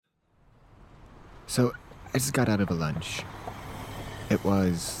So I just got out of a lunch. It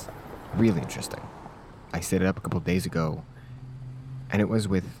was really interesting. I set it up a couple of days ago, and it was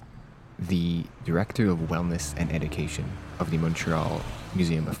with the Director of Wellness and Education of the Montreal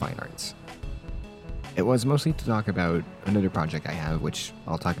Museum of Fine Arts. It was mostly to talk about another project I have, which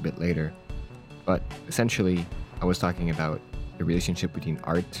I'll talk a bit later, but essentially, I was talking about the relationship between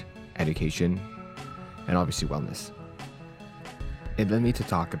art, education, and obviously wellness. It led me to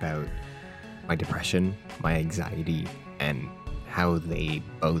talk about my depression, my anxiety, and how they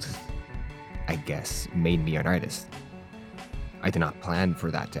both, I guess, made me an artist. I did not plan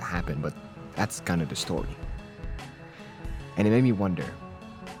for that to happen, but that's kind of the story. And it made me wonder,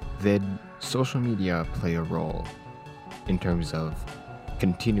 did social media play a role in terms of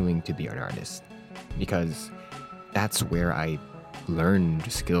continuing to be an artist? Because that's where I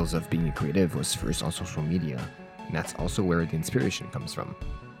learned skills of being creative was first on social media, and that's also where the inspiration comes from.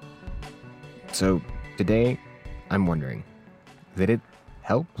 So today, I'm wondering, did it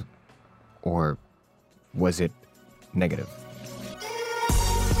help or was it negative?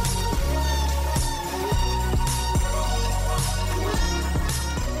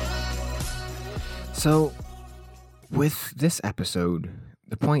 So, with this episode,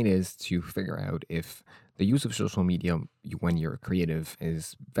 the point is to figure out if the use of social media when you're creative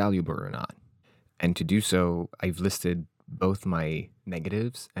is valuable or not. And to do so, I've listed both my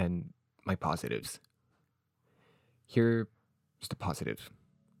negatives and my positives. Here's the positive.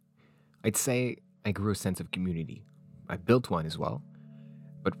 I'd say I grew a sense of community. I built one as well,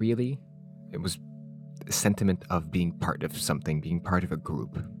 but really, it was a sentiment of being part of something, being part of a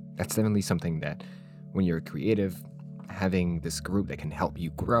group. That's definitely something that when you're creative, having this group that can help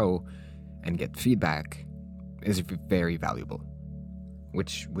you grow and get feedback is very valuable,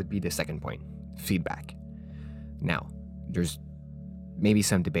 which would be the second point, feedback. Now, there's maybe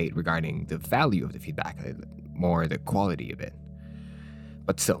some debate regarding the value of the feedback, more the quality of it.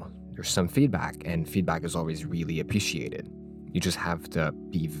 But still, there's some feedback, and feedback is always really appreciated. You just have to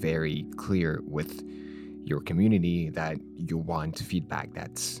be very clear with your community that you want feedback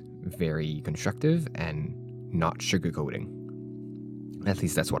that's very constructive and not sugarcoating. At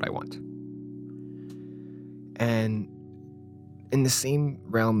least that's what I want. And in the same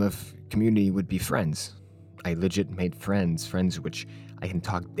realm of community would be friends. I legit made friends which I can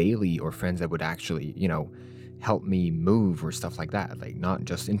talk daily, or friends that would actually, help me move or stuff like that. Like not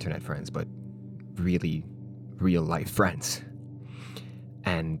just internet friends, but really real life friends.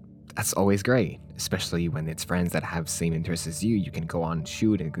 And that's always great, especially when it's friends that have same interests as you. You can go on and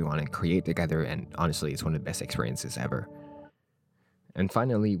shoot and go on and create together, and honestly, it's one of the best experiences ever. And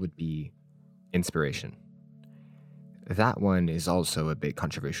finally would be inspiration. That one is also a bit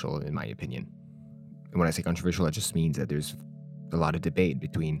controversial in my opinion. And when I say controversial, it just means that there's a lot of debate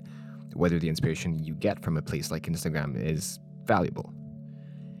between whether the inspiration you get from a place like Instagram is valuable.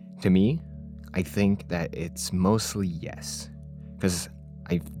 To me, I think that it's mostly yes, because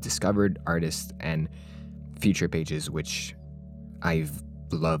I've discovered artists and feature pages which I've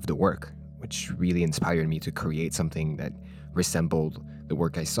loved the work, which really inspired me to create something that resembled the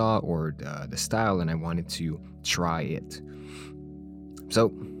work I saw or the style, and I wanted to try it.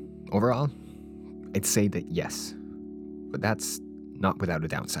 So, overall, I'd say that yes, but that's not without a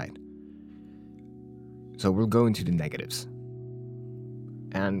downside. So we'll go into the negatives.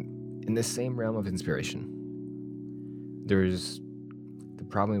 And in the same realm of inspiration, there's the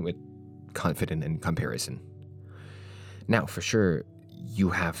problem with confidence and comparison. Now, for sure, you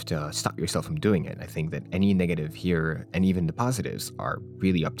have to stop yourself from doing it. I think that any negative here, and even the positives, are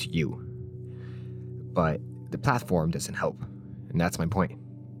really up to you. But the platform doesn't help, and that's my point.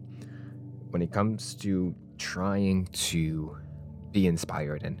 When it comes to trying to be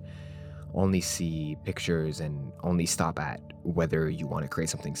inspired and only see pictures and only stop at whether you want to create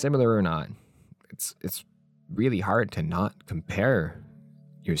something similar or not, it's really hard to not compare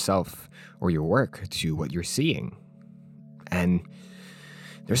yourself or your work to what you're seeing. And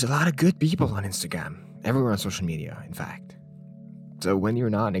there's a lot of good people on Instagram, everywhere on social media, in fact. So when you're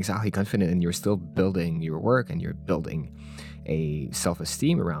not exactly confident and you're still building your work and you're building a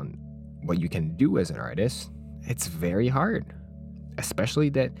self-esteem around what you can do as an artist, it's very hard. Especially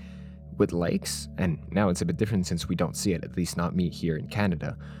that with likes, and now it's a bit different since we don't see it, at least not me here in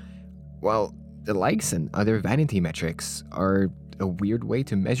Canada. Well, the likes and other vanity metrics are a weird way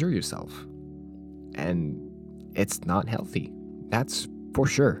to measure yourself. And it's not healthy. That's for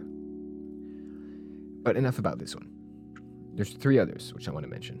sure. But enough about this one. There's 3 others which I want to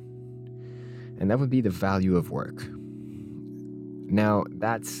mention. And that would be the value of work. Now,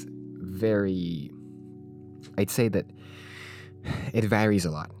 that's I'd say that it varies a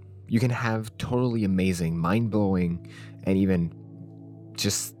lot. You can have totally amazing, mind-blowing, and even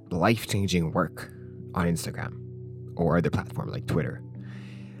just life-changing work on Instagram or other platform like Twitter.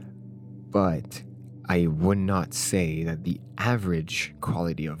 But I would not say that the average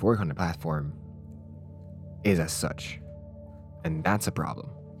quality of work on the platform is as such. And that's a problem.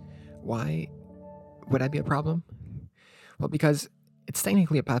 Why would that be a problem? Well, because it's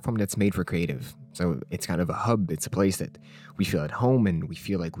technically a platform that's made for creative. So it's kind of a hub. It's a place that we feel at home and we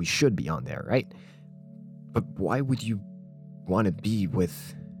feel like we should be on there, right? But why would you want to be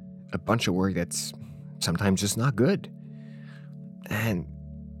with a bunch of work that's sometimes just not good? And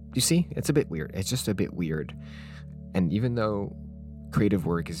you see, it's a bit weird. It's just a bit weird. And even though creative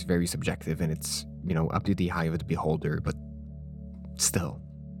work is very subjective and it's, up to the eye of the beholder, but still,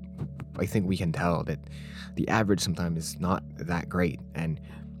 I think we can tell that the average sometimes is not that great. And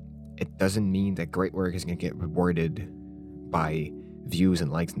it doesn't mean that great work is going to get rewarded by views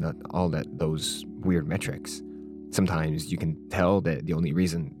and likes and all those weird metrics. Sometimes you can tell that the only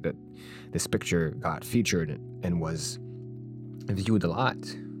reason that this picture got featured and was viewed a lot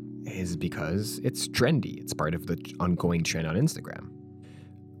is because it's trendy. It's part of the ongoing trend on Instagram.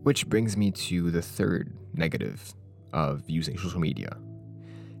 Which brings me to the third negative of using social media,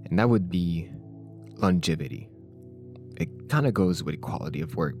 and that would be longevity. It kind of goes with quality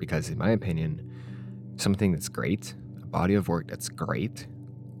of work because, in my opinion, something that's great, a body of work that's great,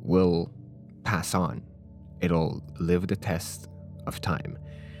 will pass on. It'll live the test of time.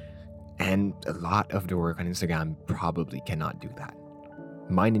 And a lot of the work on Instagram probably cannot do that.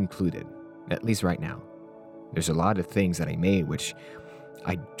 Mine included, at least right now. There's a lot of things that I made which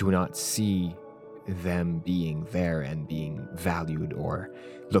I do not see them being there and being valued or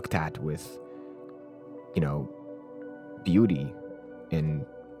looked at with, beauty in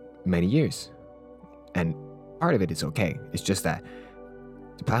many years. And part of it is okay. It's just that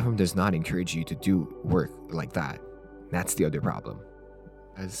the platform does not encourage you to do work like that. That's the other problem.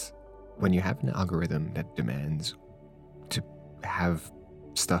 As when you have an algorithm that demands to have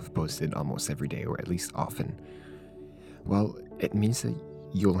stuff posted almost every day or at least often, well, it means that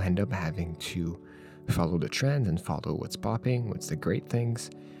you'll end up having to follow the trend and follow what's popping, what's the great things,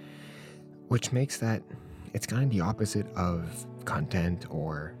 which makes that it's kind of the opposite of content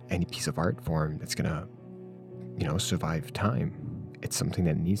or any piece of art form that's gonna, survive time. It's something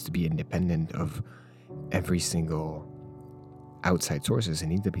that needs to be independent of every single outside sources. It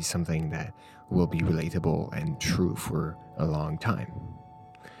needs to be something that will be relatable and true for a long time.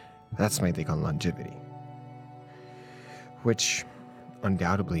 That's my take on longevity, which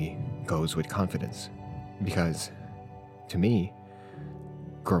undoubtedly goes with confidence, because to me,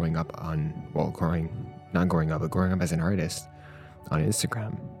 growing up as an artist on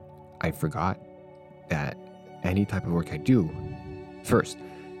Instagram, I forgot that any type of work I do, first,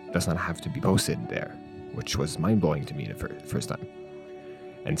 does not have to be posted there, which was mind-blowing to me the first time.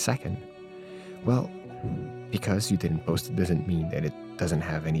 And second, well, because you didn't post it doesn't mean that it doesn't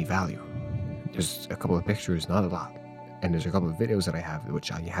have any value. There's a couple of pictures, not a lot. And there's a couple of videos that I have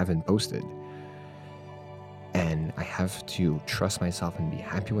which I haven't posted. And I have to trust myself and be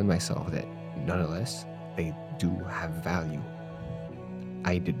happy with myself that nonetheless, they do have value.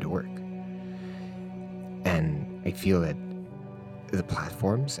 I did the work. And I feel that the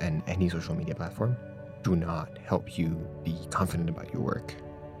platforms and any social media platform do not help you be confident about your work.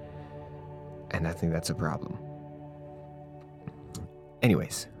 And I think that's a problem.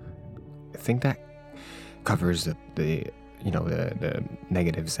 Anyways, I think that covers the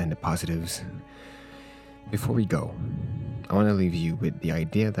negatives and the positives. Before we go, I want to leave you with the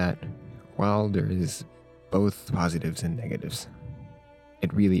idea that while there is both positives and negatives,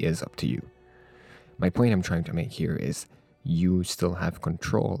 it really is up to you. My point I'm trying to make here is you still have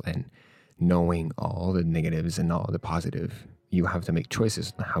control, and knowing all the negatives and all the positive, you have to make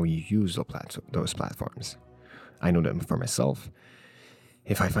choices on how you use those platforms. I know that for myself,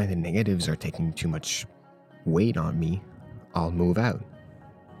 if I find the negatives are taking too much weight on me, I'll move out.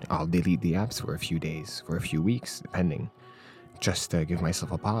 I'll delete the apps for a few days, for a few weeks, depending, just to give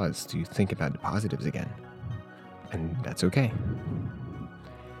myself a pause to think about the positives again. And that's okay.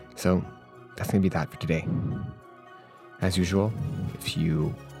 So that's going to be that for today. As usual, if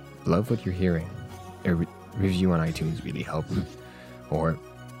you love what you're hearing, a review on iTunes really helps, or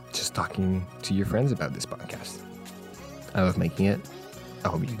just talking to your friends about this podcast. I love making it. I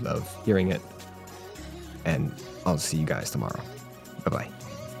hope you love hearing it. And I'll see you guys tomorrow. Bye-bye.